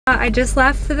I just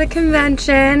left for the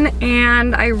convention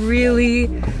and I really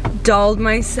dolled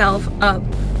myself up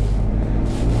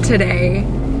today.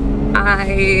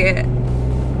 I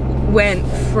went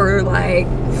for like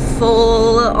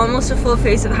almost a full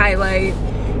face of highlight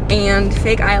and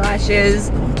fake eyelashes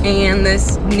and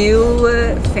this new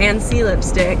fancy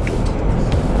lipstick,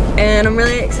 and I'm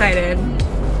really excited.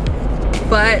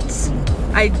 But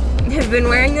I have been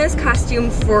wearing this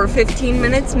costume for 15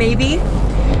 minutes maybe,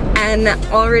 and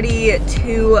already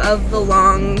 2 of the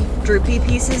long droopy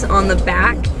pieces on the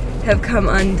back have come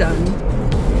undone.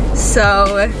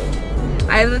 So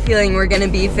I have a feeling we're gonna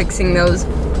be fixing those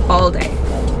all day.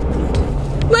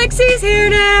 Lexi's here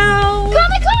now!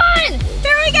 Comic-Con!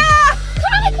 Here we go!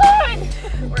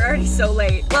 Comic-Con! We're already so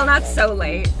late. Well, not so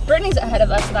late. Brittany's ahead of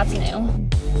us, so that's new.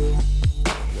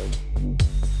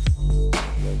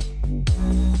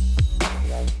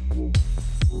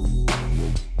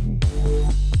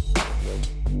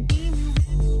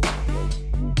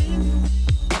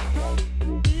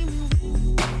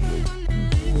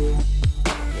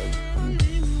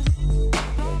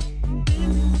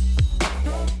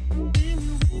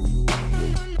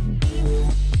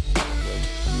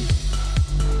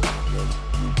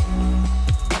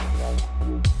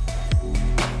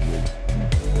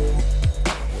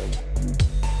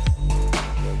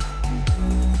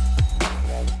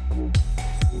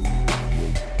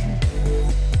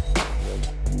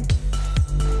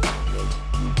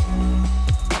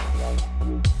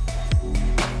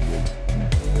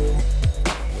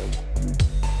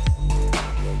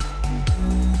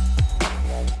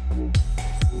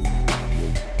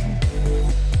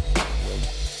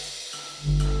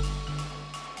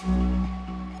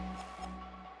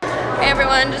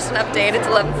 Just an update. It's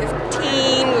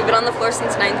 11:15. We've been on the floor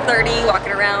since 9:30,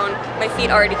 walking around. My feet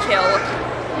already kill.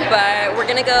 But we're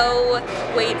gonna go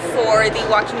wait for the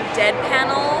Walking Dead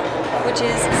panel, which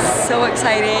is so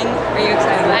exciting. Are you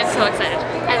excited? I'm so excited.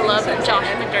 I love Josh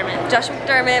McDermott. Josh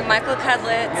McDermott, Michael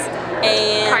Cudlitz,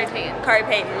 and Kari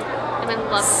Payton. I'm in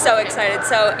love. So excited.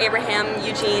 So Abraham,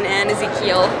 Eugene, and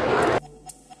Ezekiel.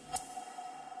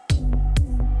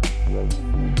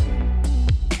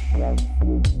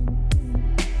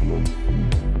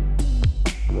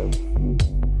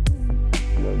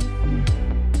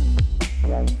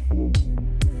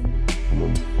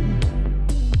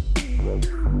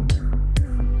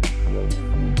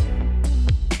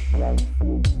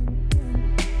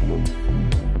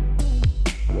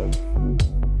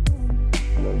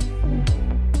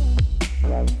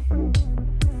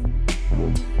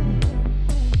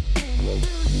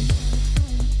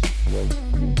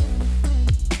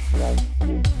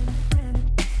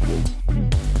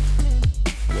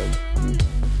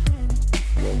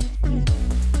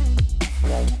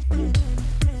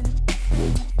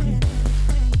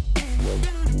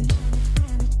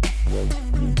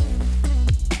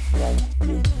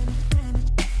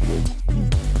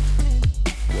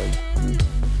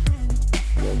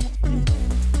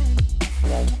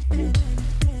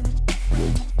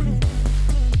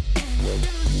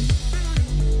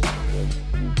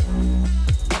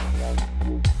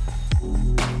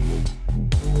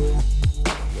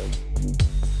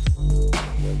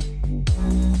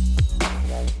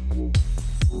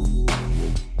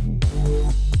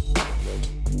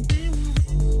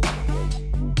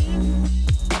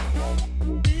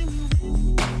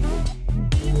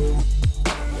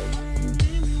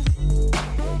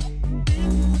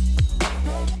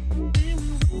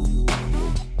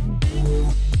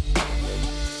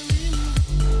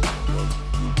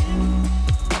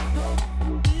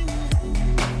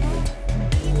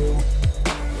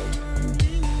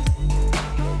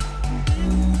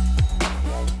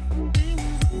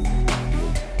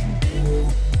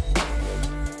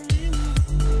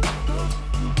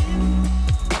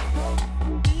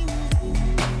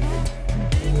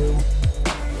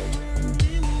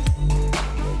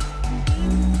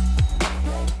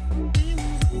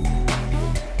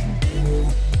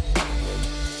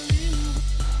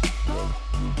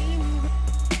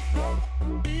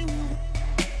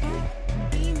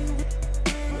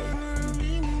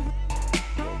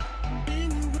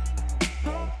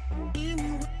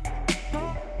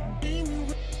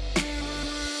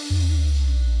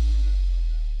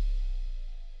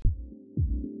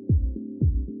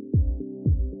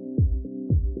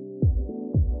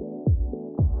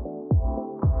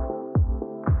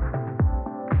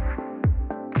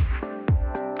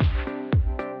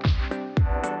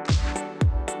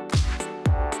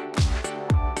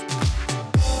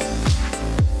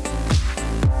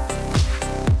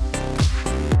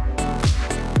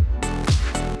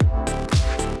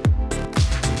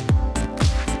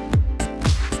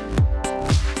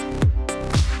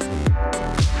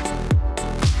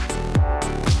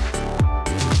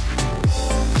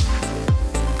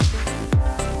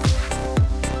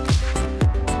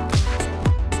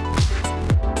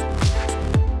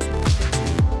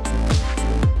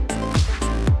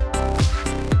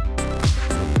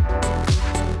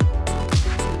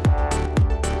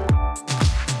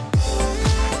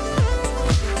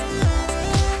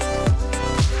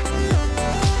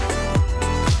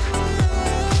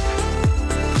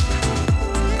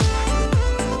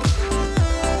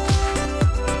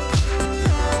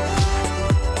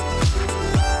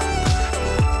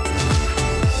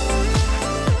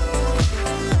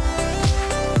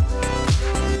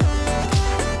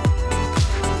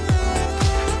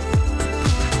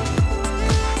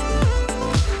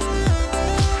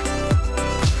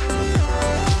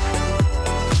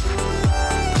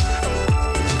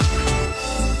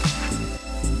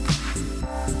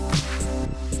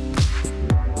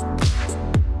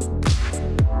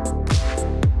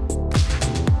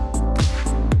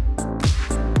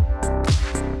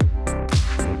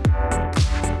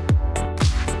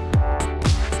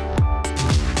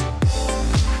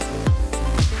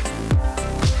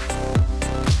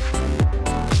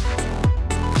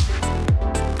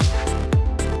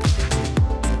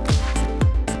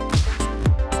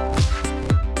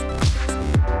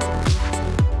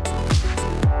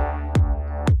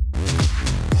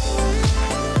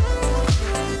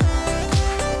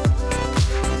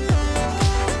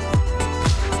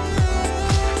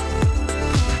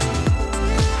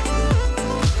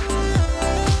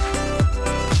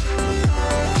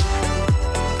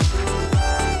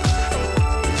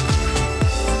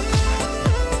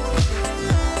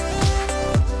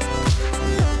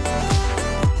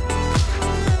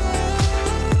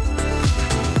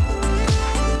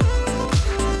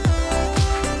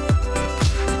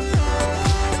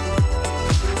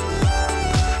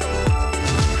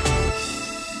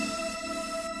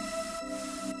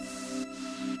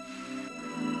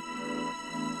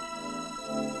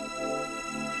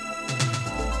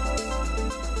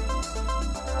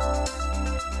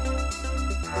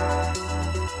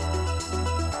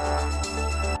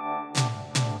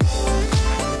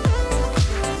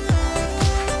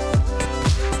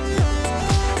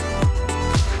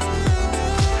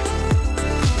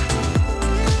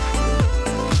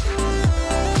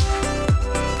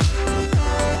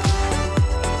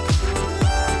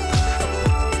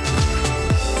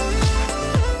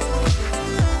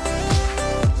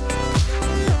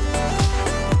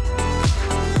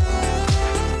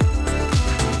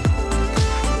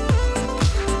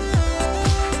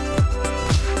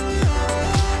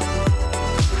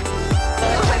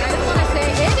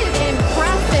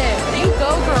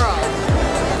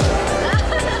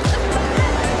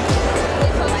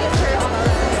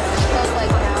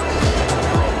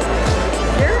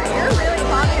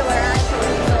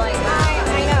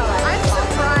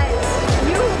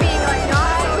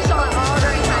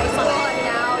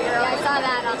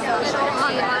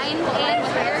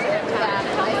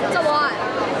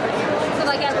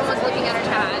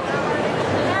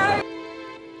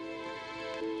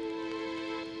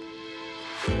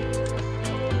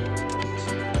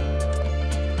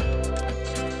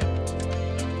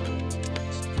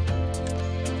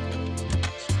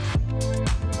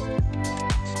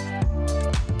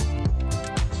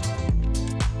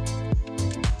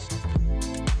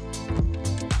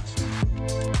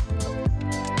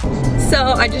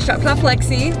 I just dropped off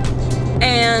Lexi,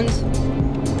 and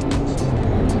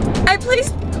I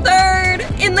placed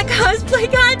 3rd in the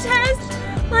cosplay contest.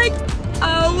 Like,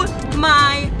 oh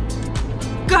my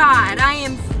God, I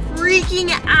am freaking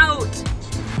out.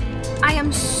 I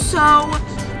am so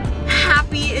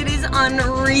happy, it is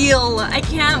unreal. I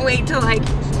can't wait to like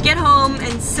get home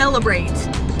and celebrate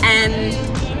and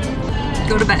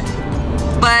go to bed.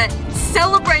 But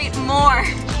celebrate more.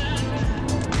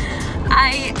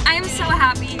 I am so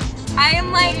happy. I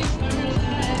am like,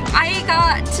 I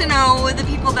got to know the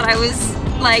people that I was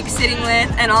like sitting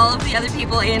with and all of the other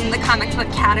people in the comic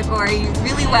book category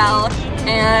really well,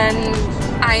 and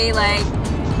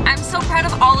I'm so proud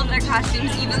of all of their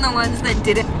costumes, even the ones that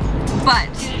didn't. But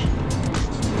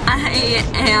I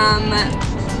am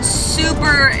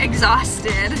super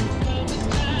exhausted,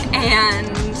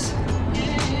 and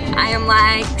I am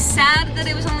like sad that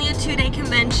it was only a 2-day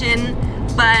convention,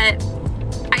 but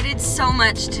I did so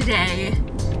much today,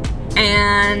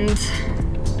 and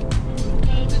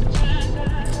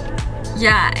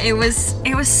yeah, it was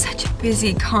such a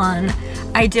busy con.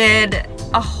 I did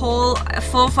a full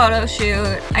photo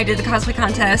shoot, I did the cosplay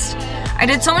contest, I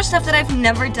did so much stuff that I've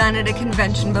never done at a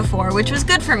convention before, which was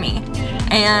good for me.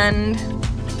 And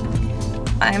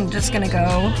I'm just gonna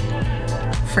go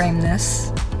frame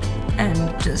this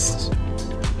and just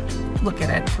look at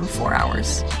it for 4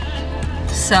 hours.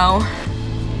 So,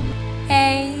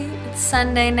 hey, it's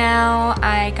Sunday now.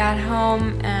 I got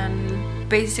home and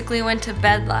basically went to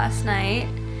bed last night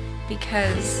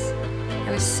because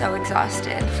I was so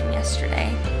exhausted from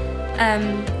yesterday.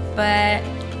 But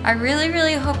I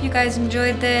really hope you guys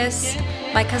enjoyed this.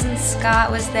 My cousin Scott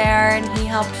was there and he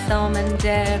helped film and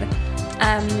did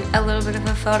a little bit of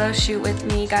a photo shoot with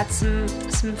me, got some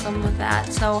film with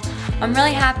that. So I'm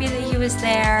really happy that he was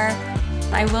there.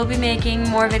 I will be making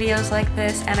more videos like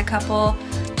this and a couple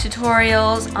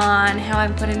tutorials on how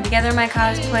I'm putting together my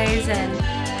cosplays and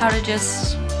how to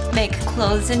just make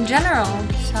clothes in general.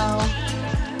 So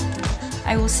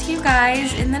I will see you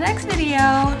guys in the next video.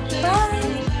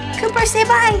 Bye. Cooper, say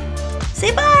bye.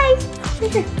 Say bye.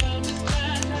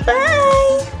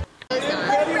 Bye.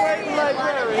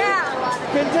 Yeah.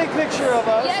 Can take picture of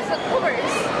us. Yes, of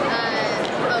course.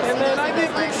 And then I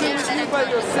take pictures of you by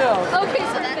yourself. Okay,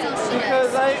 so that's all.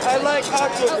 Because I like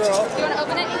Aqua Girl. Do you want to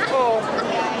open it? Oh.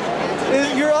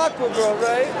 You're Aqua Girl,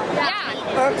 right? Yeah.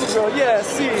 Aqua Girl, yeah,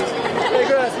 si. Hey,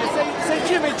 gracias. Say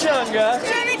chimichanga.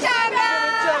 Chimichanga!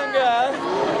 Chimichanga.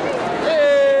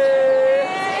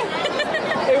 Hey.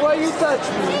 Hey, why you touch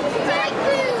me?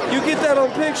 You get that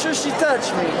on picture? She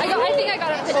touched me. I think I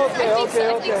got it on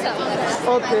picture. Okay. I think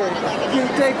so. Okay. Can you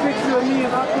take a picture of me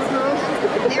and Aqua Girl?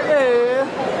 Hey.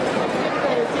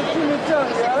 Hey, say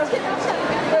chimichanga.